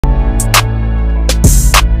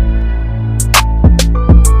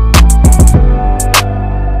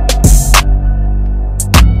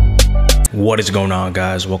What is going on,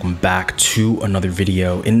 guys? Welcome back to another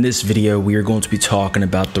video. In this video, we are going to be talking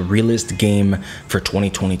about the realest game for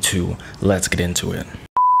 2022. Let's get into it.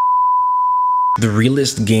 The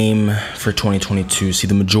realest game for 2022. See,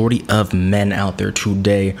 the majority of men out there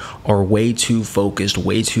today are way too focused,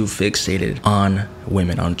 way too fixated on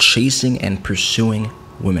women, on chasing and pursuing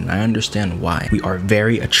women. I understand why. We are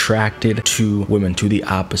very attracted to women, to the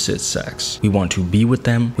opposite sex. We want to be with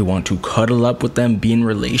them. We want to cuddle up with them, be in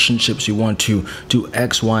relationships. We want to do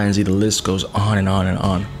X, Y, and Z. The list goes on and on and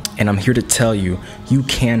on. And I'm here to tell you, you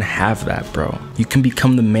can have that, bro. You can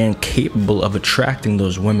become the man capable of attracting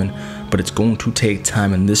those women, but it's going to take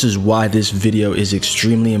time. And this is why this video is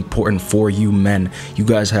extremely important for you men. You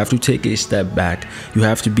guys have to take a step back. You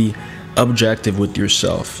have to be objective with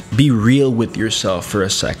yourself. Be real with yourself for a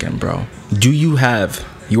second, bro. Do you have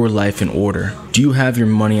your life in order? Do you have your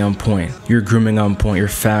money on point, your grooming on point, your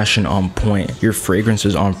fashion on point, your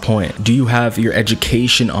fragrances on point? Do you have your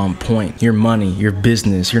education on point, your money, your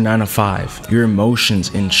business, your 9 to 5, your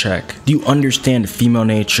emotions in check? Do you understand female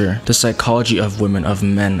nature, the psychology of women, of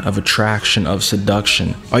men, of attraction, of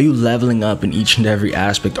seduction? Are you leveling up in each and every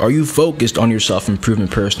aspect? Are you focused on your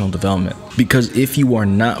self-improvement, personal development? Because if you are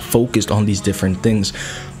not focused on these different things,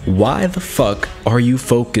 why the fuck are you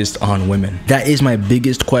focused on women? That is my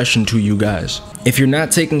biggest question to you guys. If you're not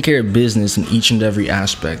taking care of business in each and every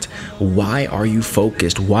aspect, why are you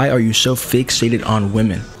focused? Why are you so fixated on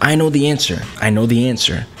women? I know the answer. I know the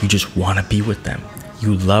answer. You just want to be with them.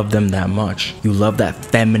 You love them that much. You love that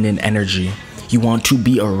feminine energy. You want to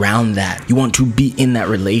be around that. You want to be in that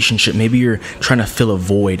relationship. Maybe you're trying to fill a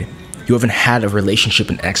void. You haven't had a relationship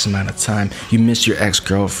in X amount of time. You miss your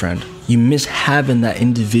ex-girlfriend. You miss having that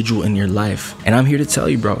individual in your life. And I'm here to tell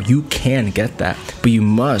you, bro, you can get that, but you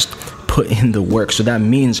must put in the work. So that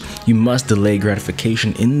means you must delay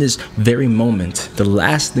gratification in this very moment. The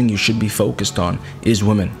last thing you should be focused on is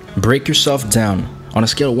women. Break yourself down. On a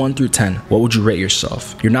scale of 1 through 10, what would you rate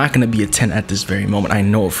yourself? You're not going to be a 10 at this very moment. I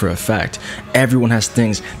know it for a fact. Everyone has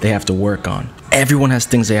things they have to work on. Everyone has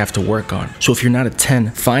things they have to work on. So if you're not a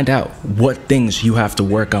 10, find out what things you have to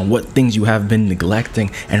work on, what things you have been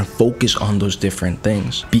neglecting, and focus on those different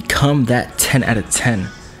things. Become that 10 out of 10.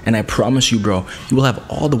 And I promise you, bro, you will have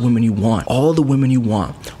all the women you want, all the women you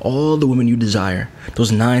want, all the women you desire.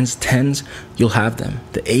 Those 9s, 10s, you'll have them.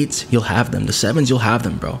 The 8s, you'll have them. The 7s, you'll have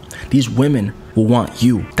them, bro. These women will want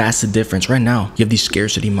you. That's the difference. Right now, you have this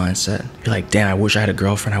scarcity mindset. You're like, damn, I wish I had a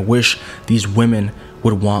girlfriend. I wish these women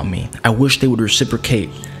would want me. I wish they would reciprocate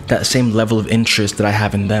that same level of interest that I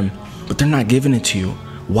have in them. But they're not giving it to you.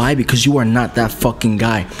 Why? Because you are not that fucking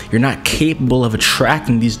guy. You're not capable of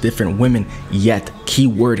attracting these different women yet.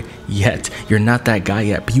 Keyword yet. You're not that guy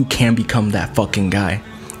yet, but you can become that fucking guy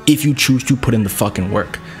if you choose to put in the fucking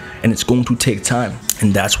work. And it's going to take time.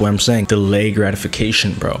 And that's why I'm saying delay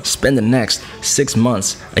gratification, bro. Spend the next 6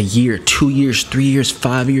 months, a year, 2 years, 3 years,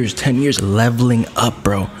 5 years, 10 years leveling up,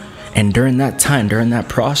 bro. And during that time, during that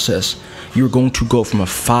process, you're going to go from a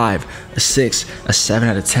 5, a 6, a 7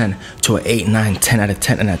 out of 10 to an 8, 9, 10 out of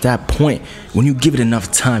 10. And at that point, when you give it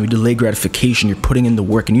enough time, you delay gratification, you're putting in the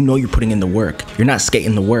work, and you know you're putting in the work. You're not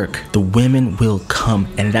skating the work. The women will come,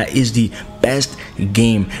 and that is the best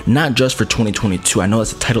game, not just for 2022. I know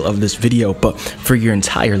that's the title of this video, but for your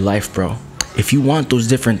entire life, bro. If you want those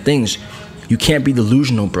different things, you can't be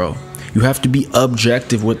delusional, bro. You have to be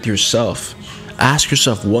objective with yourself. Ask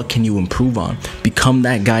yourself, what can you improve on? Become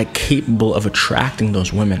that guy capable of attracting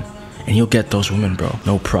those women, and you'll get those women, bro.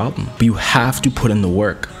 No problem. But you have to put in the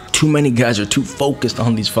work. Too many guys are too focused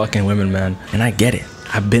on these fucking women, man. And I get it.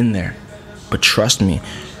 I've been there. But trust me,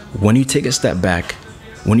 when you take a step back,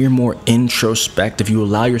 when you're more introspective, you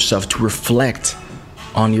allow yourself to reflect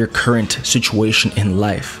on your current situation in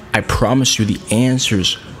life, I promise you the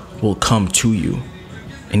answers will come to you.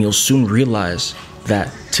 And you'll soon realize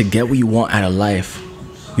that to get what you want out of life,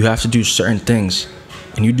 you have to do certain things.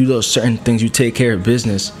 And you do those certain things, you take care of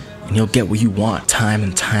business, and you'll get what you want time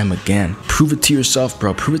and time again. Prove it to yourself,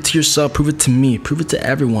 bro. Prove it to yourself, prove it to me, prove it to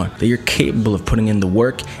everyone that you're capable of putting in the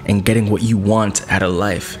work and getting what you want out of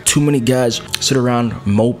life. Too many guys sit around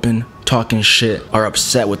moping, talking shit, are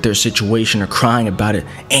upset with their situation or crying about it,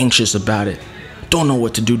 anxious about it, don't know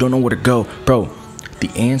what to do, don't know where to go. Bro,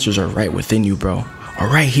 the answers are right within you, bro. Are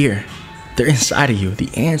right here. They're inside of you. The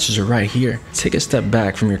answers are right here. Take a step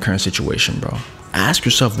back from your current situation, bro. Ask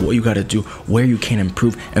yourself what you gotta do, where you can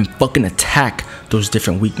improve, and fucking attack those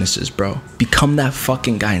different weaknesses, bro. Become that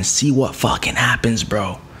fucking guy and see what fucking happens,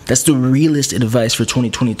 bro. That's the realest advice for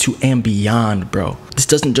 2022 and beyond, bro. This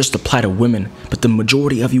doesn't just apply to women, but the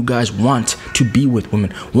majority of you guys want to be with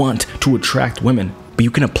women, want to attract women. But But you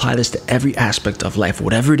can apply this to every aspect of life.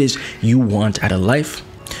 Whatever it is you want out of life,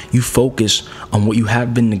 you focus on what you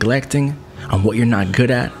have been neglecting, on what you're not good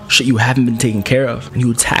at, shit you haven't been taking care of, and you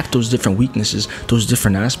attack those different weaknesses, those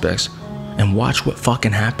different aspects, and watch what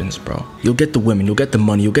fucking happens, bro. You'll get the women, you'll get the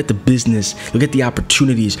money, you'll get the business, you'll get the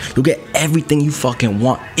opportunities, you'll get everything you fucking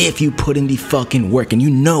want if you put in the fucking work. And you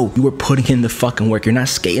know you are putting in the fucking work. You're not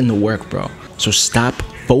skating the work, bro. So stop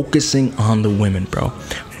focusing on the women, bro.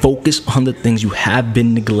 Focus on the things you have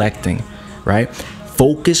been neglecting, right?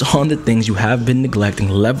 Focus on the things you have been neglecting.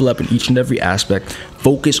 Level up in each and every aspect.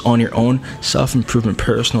 Focus on your own self-improvement,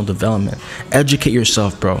 personal development. Educate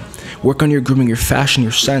yourself, bro. Work on your grooming, your fashion,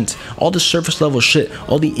 your scent. All the surface level shit,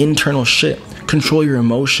 all the internal shit. Control your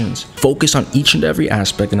emotions. Focus on each and every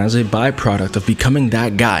aspect, and as a byproduct of becoming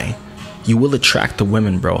that guy, you will attract the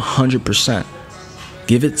women, bro, 100%.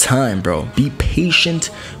 Give it time, bro. Be patient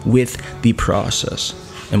with the process.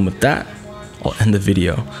 And with that, I'll end the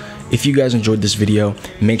video. If you guys enjoyed this video,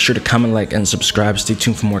 make sure to comment, like, and subscribe. Stay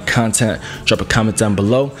tuned for more content. Drop a comment down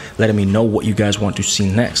below letting me know what you guys want to see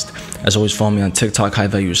next. As always, follow me on TikTok, High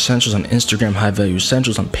Value Essentials, on Instagram, High Value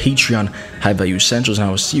Essentials, on Patreon, High Value Essentials, and I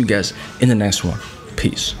will see you guys in the next one.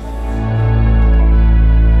 Peace.